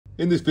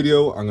In this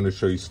video, I'm going to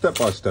show you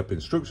step-by-step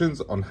instructions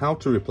on how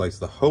to replace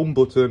the home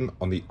button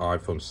on the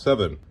iPhone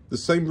 7. The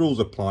same rules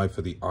apply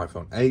for the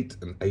iPhone 8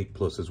 and 8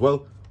 Plus as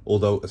well,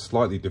 although a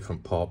slightly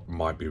different part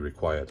might be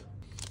required.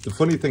 The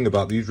funny thing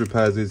about these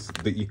repairs is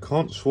that you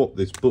can't swap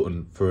this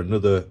button for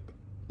another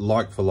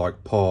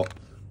like-for-like part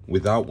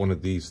without one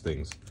of these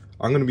things.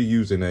 I'm going to be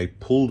using a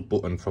pulled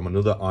button from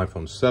another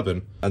iPhone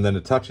 7 and then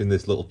attaching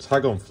this little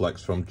tag-on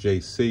flex from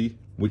JC,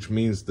 which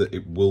means that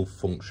it will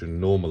function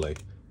normally.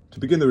 To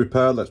begin the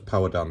repair, let's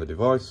power down the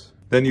device.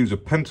 Then use a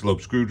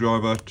pentalobe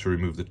screwdriver to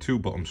remove the two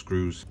bottom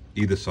screws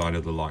either side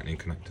of the lightning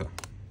connector.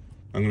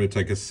 I'm going to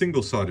take a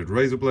single-sided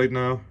razor blade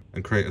now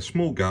and create a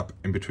small gap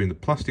in between the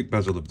plastic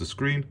bezel of the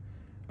screen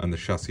and the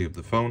chassis of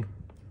the phone.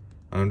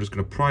 And I'm just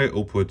going to pry it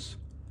upwards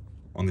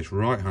on this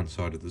right-hand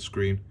side of the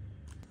screen,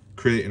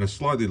 creating a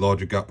slightly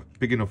larger gap,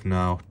 big enough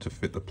now to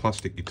fit the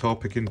plastic guitar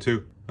pick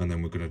into. And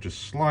then we're going to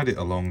just slide it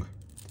along,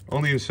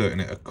 only inserting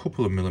it a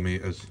couple of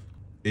millimeters,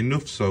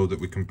 enough so that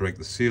we can break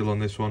the seal on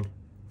this one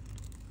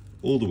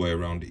all the way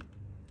around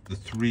the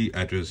three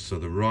edges, so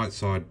the right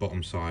side,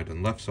 bottom side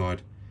and left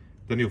side.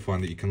 Then you'll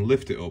find that you can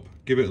lift it up,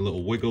 give it a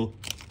little wiggle,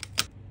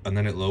 and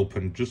then it'll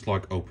open just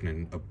like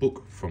opening a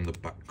book from the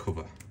back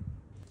cover.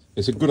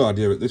 It's a good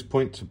idea at this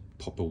point to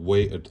pop a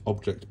weighted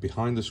object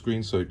behind the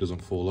screen so it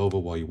doesn't fall over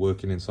while you're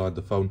working inside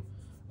the phone.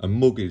 A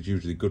mug is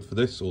usually good for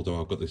this, although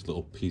I've got this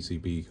little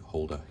PCB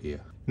holder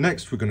here.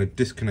 Next, we're going to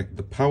disconnect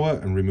the power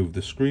and remove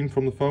the screen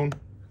from the phone.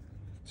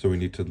 So we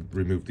need to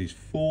remove these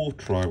 4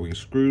 tri-wing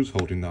screws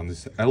holding down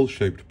this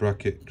L-shaped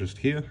bracket just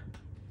here.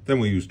 Then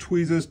we'll use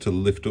tweezers to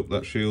lift up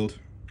that shield.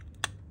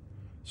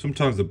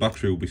 Sometimes the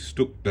battery will be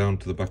stuck down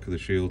to the back of the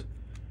shield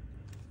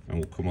and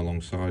will come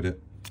alongside it.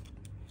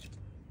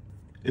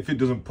 If it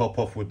doesn't pop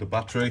off with the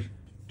battery,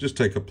 just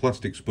take a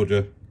plastic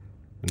spudger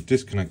and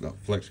disconnect that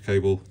flex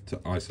cable to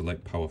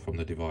isolate power from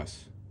the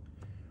device.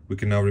 We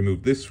can now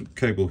remove this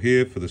cable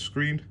here for the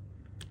screen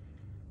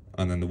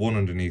and then the one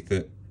underneath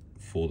it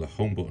for the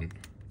home button.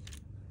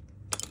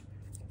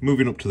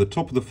 Moving up to the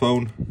top of the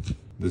phone,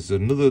 there's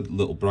another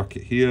little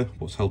bracket here,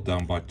 what's held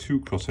down by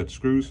 2 crosshead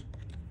screws.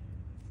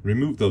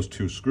 Remove those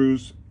 2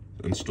 screws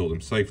and store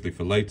them safely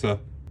for later.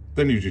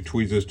 Then use your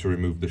tweezers to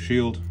remove the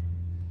shield.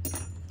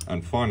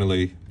 And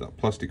finally, that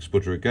plastic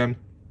spudger again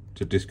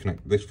to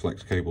disconnect this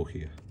flex cable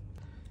here.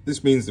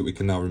 This means that we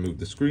can now remove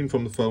the screen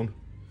from the phone.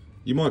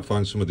 You might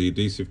find some of the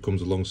adhesive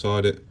comes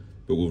alongside it,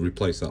 but we'll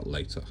replace that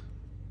later.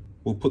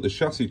 We'll put the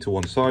chassis to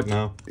one side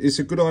now. It's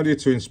a good idea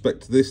to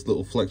inspect this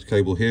little flex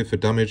cable here for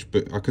damage,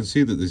 but I can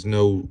see that there's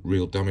no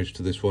real damage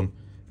to this one.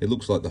 It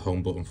looks like the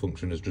home button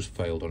function has just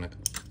failed on it.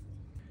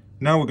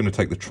 Now we're going to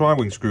take the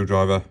tri-wing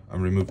screwdriver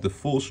and remove the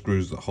 4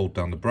 screws that hold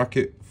down the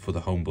bracket for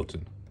the home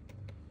button.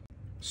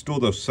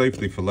 Store those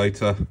safely for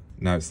later.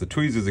 Now it's the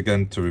tweezers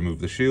again to remove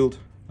the shield,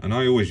 and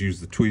I always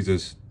use the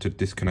tweezers to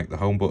disconnect the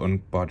home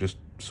button by just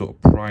sort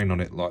of prying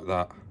on it like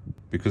that.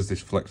 Because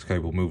this flex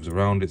cable moves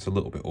around, it's a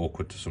little bit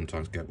awkward to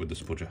sometimes get with the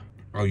spudger.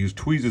 I'll use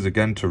tweezers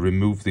again to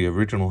remove the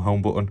original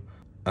home button,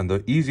 and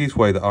the easiest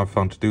way that I've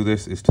found to do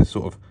this is to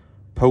sort of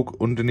poke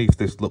underneath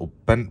this little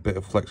bent bit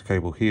of flex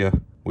cable here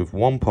with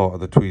one part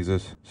of the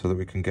tweezers so that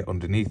we can get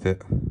underneath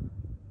it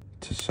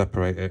to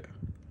separate it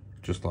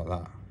just like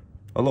that.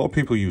 A lot of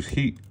people use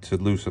heat to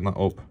loosen that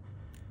up,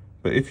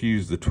 but if you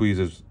use the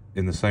tweezers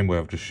in the same way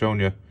I've just shown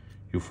you,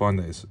 you'll find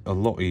that it's a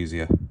lot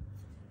easier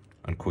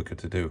and quicker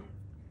to do.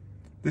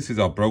 This is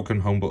our broken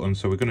home button,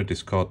 so we're going to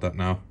discard that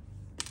now.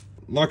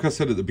 Like I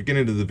said at the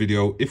beginning of the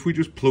video, if we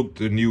just plugged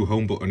a new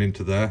home button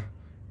into there,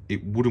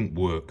 it wouldn't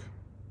work,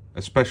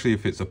 especially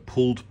if it's a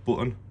pulled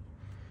button.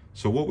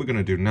 So what we're going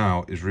to do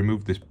now is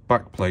remove this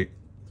back plate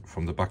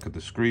from the back of the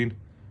screen,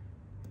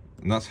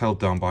 and that's held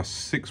down by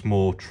 6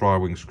 more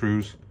tri-wing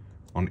screws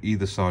on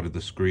either side of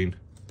the screen.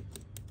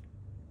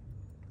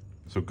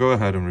 So go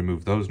ahead and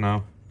remove those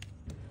now.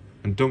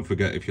 And don't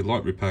forget, if you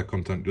like repair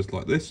content just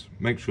like this,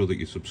 make sure that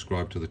you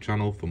subscribe to the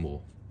channel for more.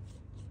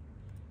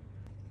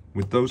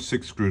 With those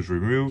 6 screws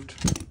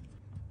removed,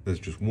 there's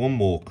just one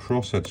more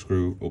crosshead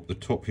screw up the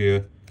top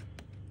here,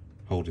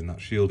 holding that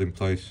shield in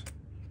place.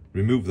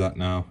 Remove that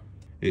now.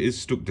 It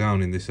is stuck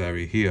down in this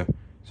area here,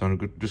 so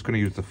I'm just going to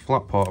use the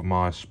flat part of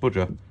my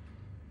spudger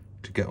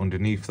to get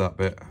underneath that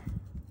bit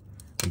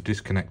and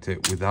disconnect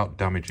it without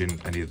damaging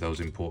any of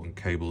those important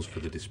cables for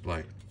the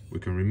display.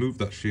 We can remove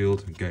that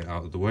shield and get it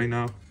out of the way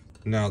now.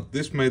 Now,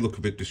 this may look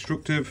a bit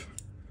destructive,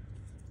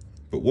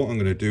 but what I'm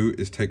going to do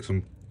is take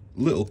some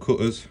little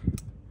cutters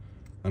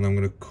and I'm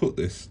going to cut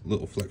this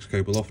little flex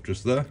cable off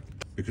just there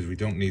because we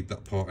don't need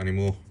that part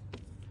anymore.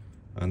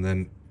 And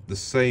then the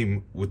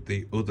same with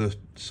the other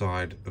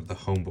side of the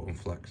home button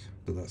flex.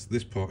 So that's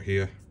this part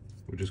here.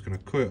 We're just going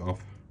to cut it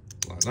off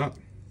like that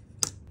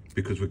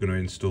because we're going to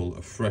install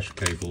a fresh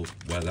cable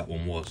where that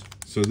one was.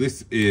 So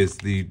this is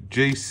the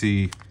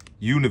JC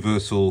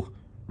universal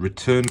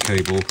return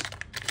cable,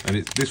 and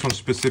it's this one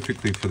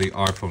specifically for the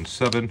iPhone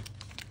 7.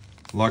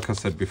 Like I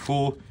said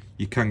before,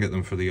 you can get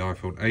them for the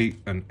iPhone 8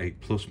 and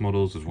 8 Plus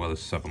models as well as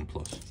 7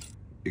 Plus.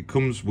 It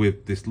comes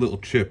with this little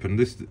chip, and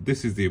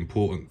this is the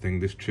important thing,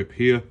 this chip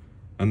here,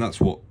 and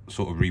that's what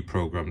sort of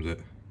reprograms it.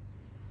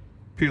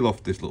 Peel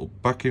off this little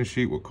backing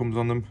sheet what comes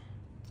on them.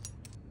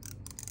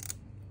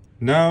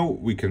 Now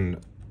we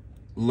can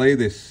lay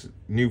this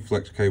new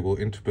flex cable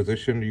into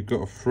position. You've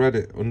got to thread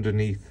it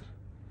underneath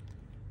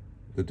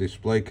the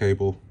display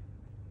cable.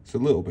 It's a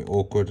little bit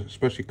awkward,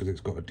 especially because it's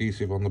got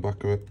adhesive on the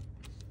back of it,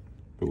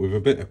 but with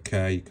a bit of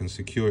care you can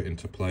secure it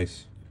into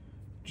place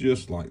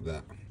just like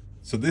that.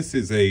 So this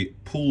is a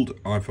pulled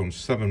iPhone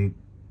 7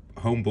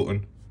 home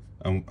button,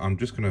 and I'm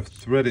just going to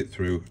thread it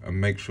through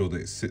and make sure that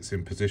it sits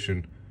in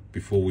position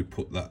before we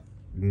put that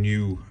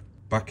new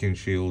backing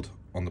shield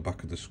on the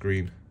back of the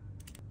screen.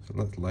 So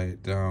let's lay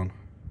it down,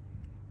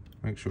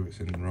 make sure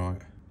it's in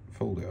right,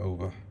 fold it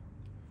over,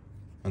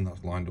 and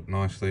that's lined up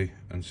nicely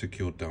and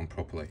secured down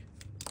properly.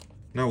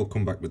 Now we'll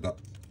come back with that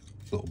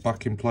little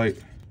backing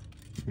plate,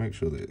 make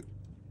sure that it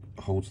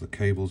holds the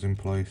cables in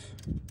place.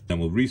 Then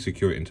we'll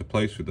re-secure it into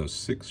place with those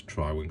 6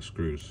 tri-wing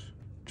screws.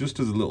 Just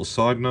as a little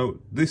side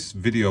note, this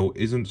video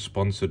isn't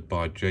sponsored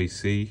by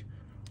JC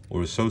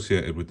or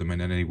associated with them in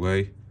any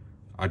way.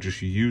 I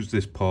just use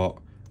this part,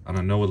 and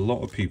I know a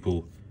lot of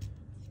people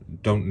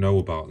don't know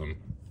about them.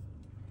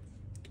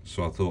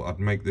 So I thought I'd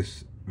make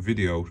this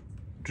video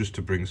just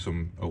to bring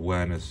some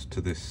awareness to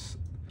this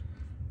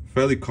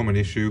fairly common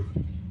issue.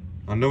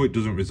 I know it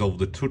doesn't resolve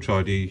the Touch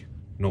ID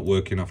not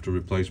working after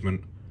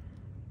replacement,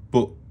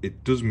 but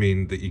it does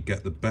mean that you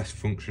get the best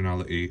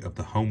functionality of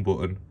the home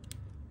button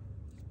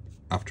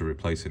after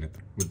replacing it.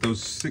 With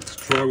those 6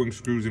 tri-wing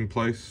screws in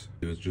place,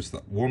 there's just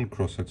that one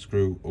crosshead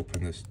screw up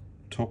in this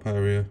top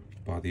area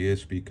by the ear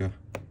speaker,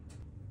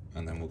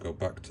 and then we'll go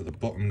back to the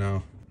bottom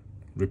now,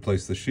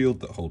 replace the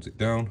shield that holds it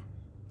down,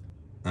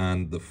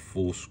 and the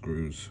 4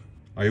 screws.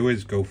 I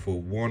always go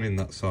for one in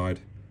that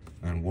side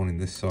and one in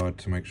this side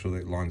to make sure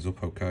that it lines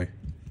up okay,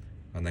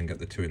 and then get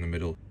the 2 in the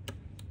middle.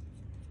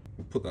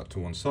 We'll put that to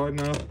one side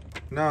now.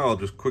 Now I'll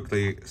just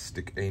quickly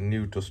stick a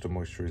new dust and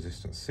moisture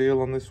resistant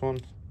seal on this one.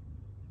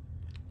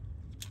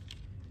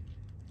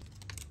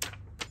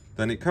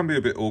 Then it can be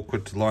a bit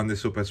awkward to line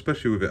this up,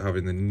 especially with it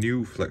having the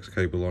new flex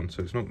cable on,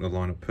 so it's not going to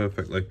line up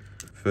perfectly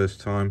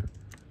first time.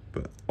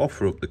 But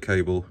offer up the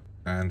cable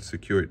and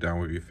secure it down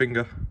with your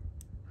finger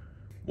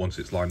once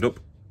it's lined up,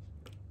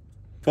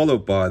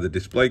 followed by the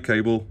display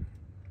cable,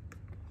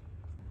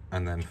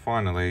 and then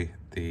finally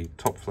the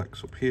top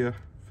flex up here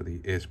for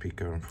the ear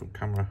speaker and front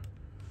camera.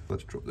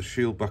 Let's drop the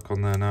shield back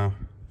on there now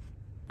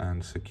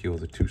and secure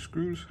the 2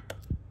 screws.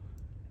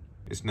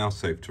 It's now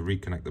safe to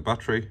reconnect the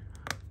battery,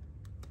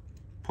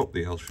 pop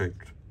the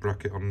L-shaped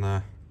bracket on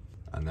there,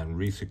 and then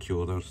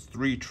re-secure those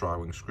 4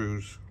 tri-wing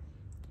screws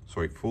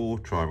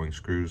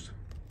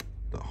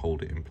that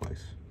hold it in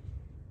place.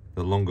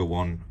 The longer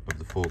one of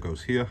the 4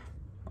 goes here.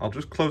 I'll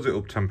just close it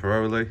up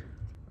temporarily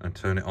and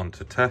turn it on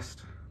to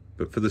test,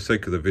 but for the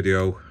sake of the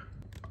video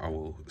I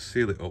will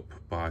seal it up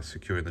by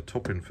securing the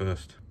top in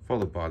first,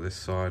 followed by this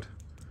side,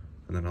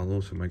 and then I'll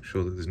also make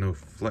sure that there's no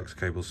flex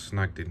cables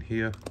snagged in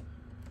here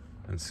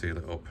and seal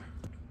it up.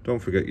 Don't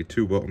forget your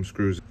 2 bottom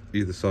screws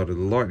either side of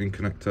the lightning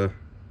connector,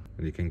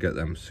 and you can get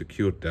them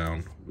secured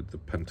down with the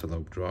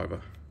pentalobe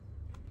driver.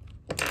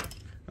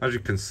 As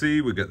you can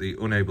see, we get the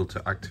unable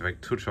to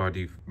activate Touch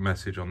ID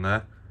message on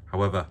there.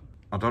 However,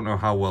 I don't know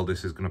how well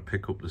this is going to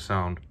pick up the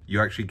sound.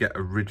 You actually get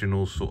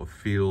original sort of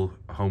feel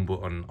home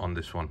button on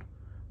this one,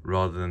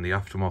 rather than the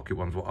aftermarket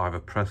ones what either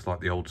press like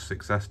the old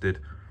 6S did,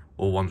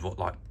 or ones what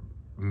like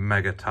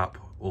mega tap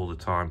all the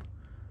time.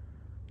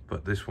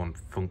 But this one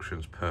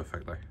functions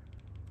perfectly.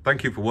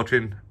 Thank you for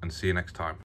watching, and see you next time.